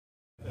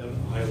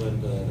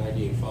Island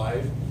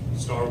 98.5,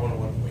 Star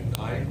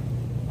 101.9.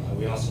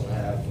 We also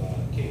have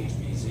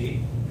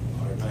KHBZ,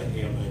 our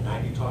AM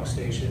 990 talk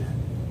station,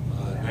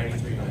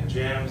 93.9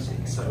 Jams,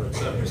 et cetera, et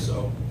cetera.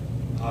 So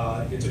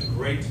it's a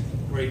great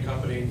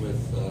company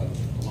with a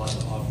lot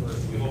to offer.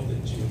 We hope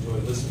that you enjoy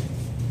listening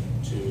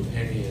to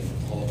any and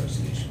all of our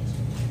stations.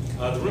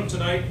 The room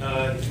tonight,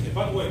 and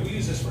by the way, we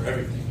use this for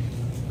everything.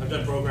 I've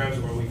done programs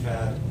where we've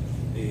had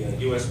the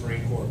U.S.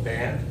 Marine Corps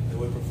band that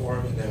would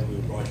perform, and then we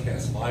would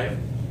broadcast live.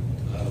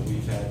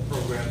 We've had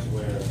programs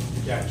where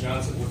Jack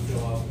Johnson would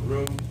fill out the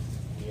room.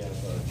 We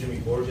have Jimmy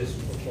Borges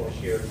who performed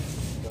here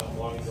not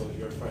long ago with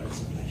your friend.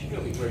 It's a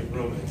really great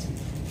room,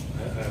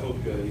 and I hope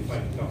you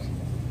find it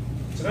comfortable.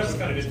 So that's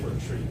kind of it for a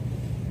treat.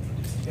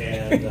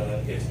 And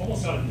it's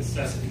almost out of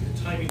necessity.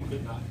 The timing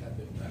could not have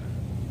been better.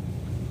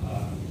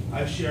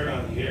 I've shared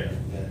on the air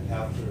that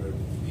after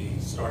the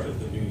start of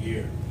the new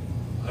year,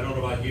 I don't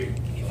know about you,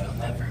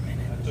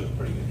 I took a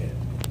pretty good hit.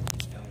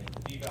 And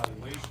the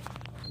devaluation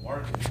of the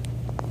market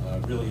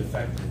really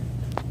affected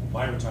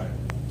my retirement.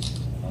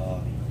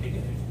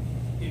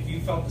 If you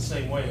felt the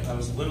same way, I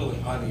was literally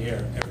on the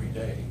air every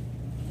day,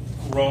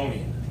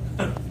 groaning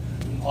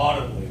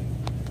audibly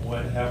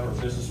whenever a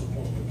business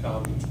report would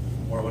come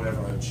or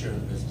whenever I would share the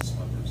business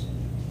numbers.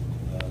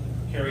 The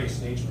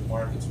precarious nature of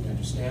markets, we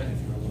understand.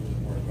 If you're a little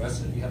bit more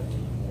aggressive, you have a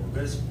little bit more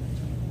risk.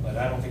 But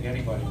I don't think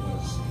anybody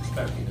was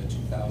expecting a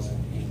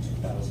 2008,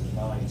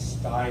 2009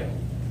 style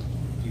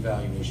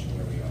devaluation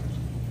where we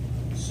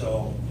are.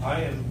 So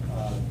I am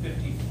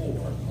 54.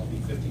 I'll be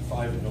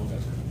 55 in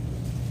November.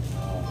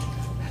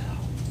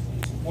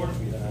 It's important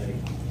to me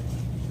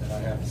that I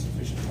have a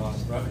sufficient amount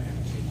of revenue to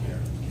take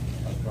care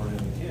of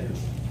Garnet and the kids.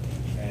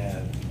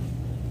 And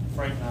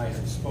Frank and I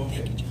have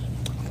spoken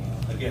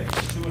again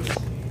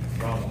gratuitously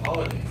around the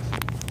holidays,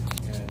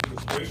 and he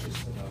was gracious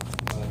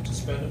enough to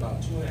spend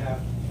about 2.5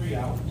 to 3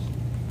 hours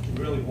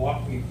to really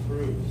walk me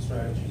through the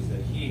strategies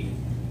that he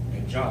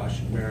and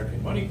Josh,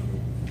 American Money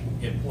Group,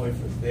 employ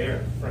for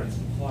their friends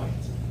and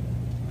clients.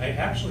 I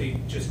actually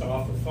just got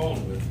off the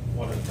phone with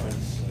one of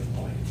Frank's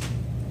clients.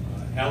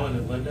 Alan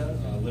and Linda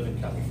live in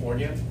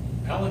California.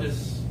 Alan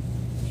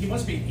he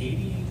must be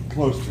 80.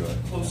 Close to it.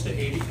 Close to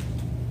 80.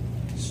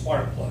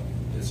 Spark plug,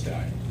 this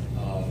guy.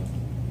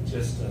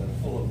 Just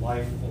full of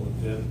life, full of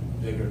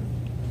vigor.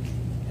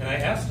 And I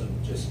asked him,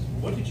 just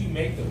what did you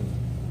make of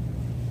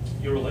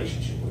your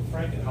relationship with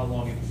Frank and how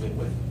long have you been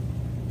with him?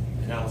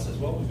 And Alan says,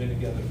 well, we've been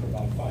together for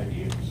about 5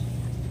 years.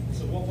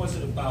 So what was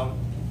it about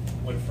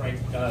what Frank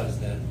does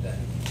that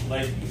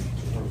led you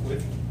to work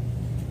with him?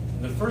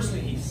 And the first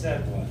thing he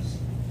said was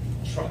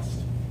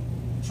trust.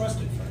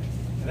 Trusted Frank.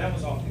 And that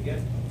was off the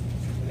get-go.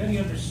 And then he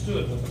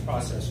understood what the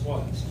process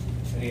was.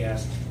 And he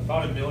asked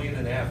about 1.5 million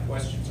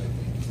questions, I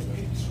think, is the way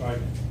he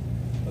described it.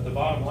 But the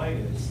bottom line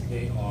is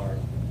they are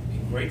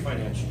in great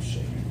financial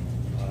shape.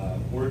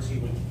 Words he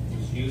was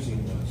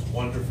using was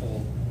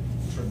wonderful,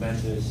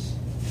 tremendous,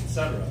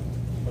 etc.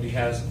 But he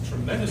has a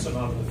tremendous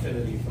amount of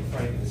affinity for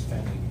Frank and his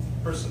family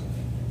personally.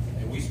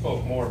 And we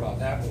spoke more about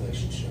that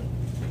relationship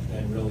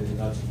than really the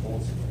nuts and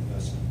bolts of the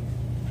investment.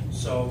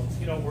 So,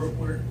 you know,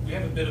 we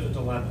have a bit of a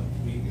dilemma.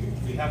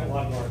 We have a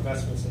lot of our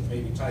investments that may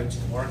be tied to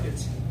the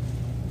markets.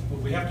 But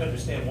we have to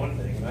understand one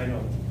thing, and I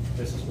know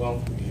this as well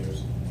through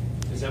years,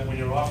 is that when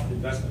you're offered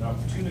investment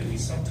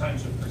opportunities,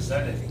 sometimes you're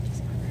presented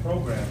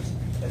programs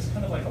that's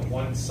kind of like a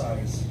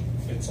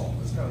one-size-fits-all.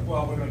 It's kind of,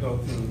 well, we're going to go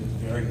through the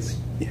various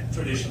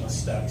traditional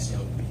steps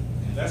of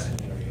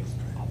investment areas.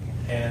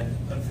 And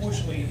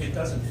unfortunately, it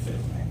doesn't fit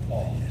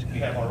all. We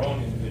have our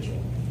own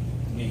individual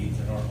needs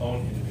and our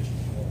own individual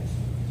goals.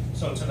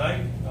 So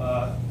tonight,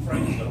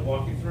 Frank is going to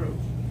walk you through.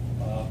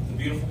 The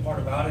beautiful part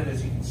about it,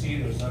 as you can see,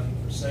 there's nothing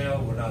for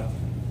sale.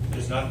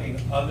 There's nothing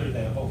other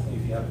than, hopefully,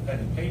 if you have a pen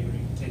and paper, you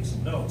can take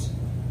some notes.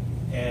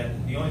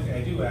 And the only thing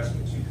I do ask for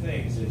 2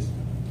 things is,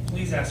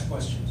 please ask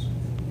questions.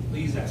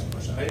 Please ask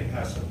questions. I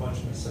asked a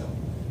bunch myself.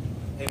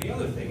 And the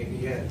other thing at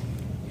the end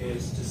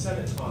is to set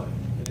a time.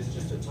 And it's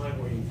just a time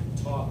where you can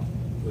talk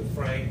with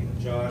Frank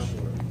or Josh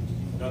or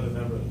another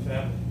member of the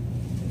family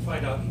and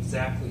find out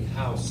exactly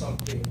how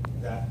something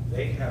that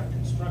they have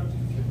constructed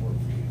can work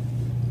for you.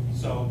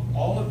 So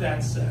all of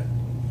that said,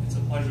 it's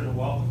a pleasure to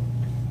welcome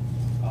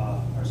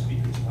our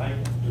speaker tonight,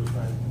 my dear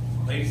friend.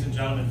 Ladies and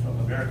gentlemen from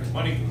American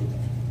Money Group,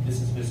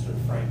 this is Mr.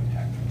 Frank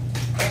Peck.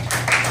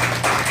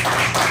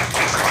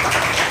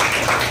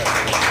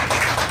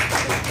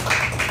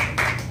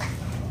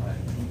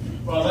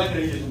 Well, I'd like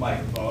to use the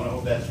microphone. I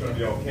hope that's going to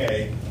be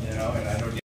okay. You know, and I know